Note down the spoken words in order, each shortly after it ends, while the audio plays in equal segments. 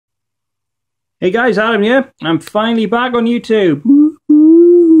Hey guys, Adam here. I'm finally back on YouTube.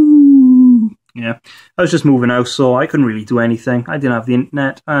 Yeah, I was just moving house, so I couldn't really do anything. I didn't have the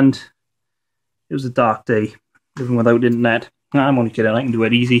internet, and it was a dark day living without internet. I'm only kidding, I can do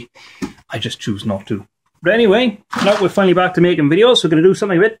it easy. I just choose not to. But anyway, now we're finally back to making videos, so we're going to do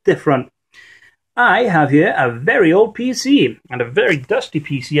something a bit different. I have here a very old PC, and a very dusty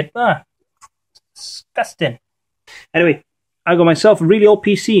PC at that. Disgusting. Anyway, I got myself a really old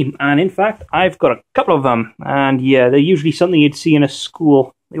PC, and in fact, I've got a couple of them. And yeah, they're usually something you'd see in a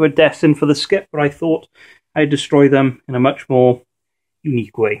school. They were destined for the skip, but I thought I'd destroy them in a much more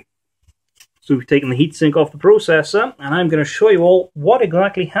unique way. So we've taken the heatsink off the processor, and I'm going to show you all what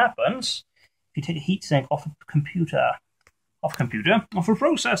exactly happens if you take a heatsink off a computer. Off a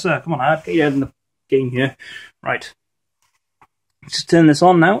processor. Come on, I'll get you in the game here. Right. Let's just turn this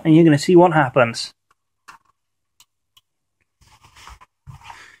on now, and you're going to see what happens.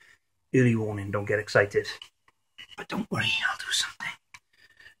 Early warning, don't get excited. But don't worry, I'll do something.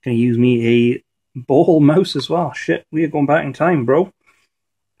 Gonna use me a ball mouse as well. Shit, we are going back in time, bro.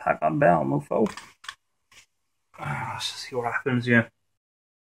 Pack that bell, mofo. Let's see what happens here.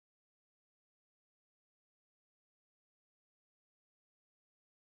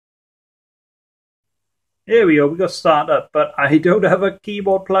 Here we go, we got start up, but I don't have a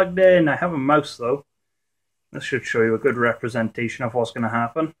keyboard plugged in. I have a mouse though. This should show you a good representation of what's going to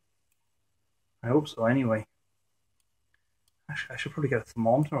happen. I hope so, anyway. Actually, I should probably get a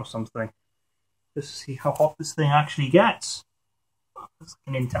thermometer or something, just to see how hot this thing actually gets. There's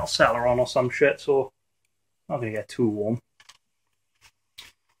like an Intel Celeron or some shit, so not going to get too warm.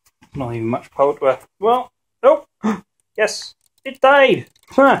 Not even much power to it. Well, oh, yes, it died.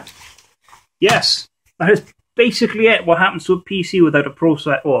 Huh. Yes, that is basically it. What happens to a PC without a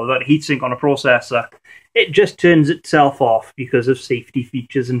processor, or without a heatsink on a processor? It just turns itself off because of safety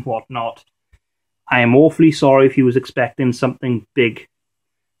features and whatnot. I am awfully sorry if he was expecting something big,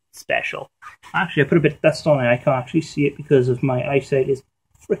 special. Actually, I put a bit of dust on it. I can't actually see it because of my eyesight is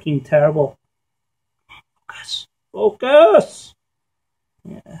freaking terrible. Focus. Focus!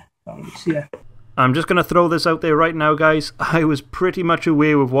 Yeah, can't really see it. I'm just going to throw this out there right now, guys. I was pretty much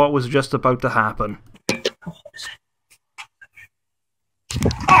aware of what was just about to happen. How hot is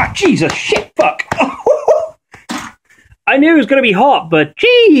it? Ah, Jesus, shit, fuck! I knew it was going to be hot, but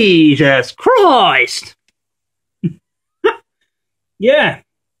Jesus Christ! Yeah,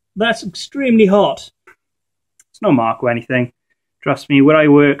 that's extremely hot. It's no mark or anything. Trust me, where I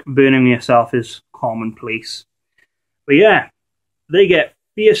work, burning yourself is commonplace. But yeah, they get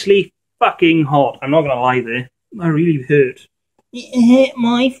fiercely fucking hot. I'm not going to lie there. That really hurt. It hurt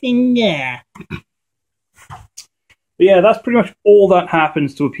my finger. But yeah, that's pretty much all that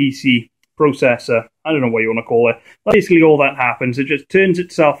happens to a PC processor. I don't know what you want to call it. Basically all that happens. It just turns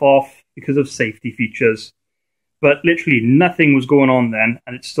itself off because of safety features. But literally nothing was going on then,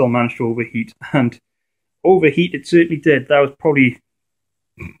 and it still managed to overheat. And overheat it certainly did. That was probably...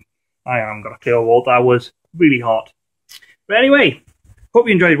 I am going to clear a wall. That was really hot. But anyway, hope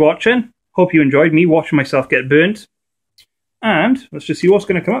you enjoyed watching. Hope you enjoyed me watching myself get burnt. And let's just see what's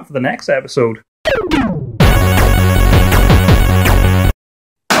going to come up for the next episode.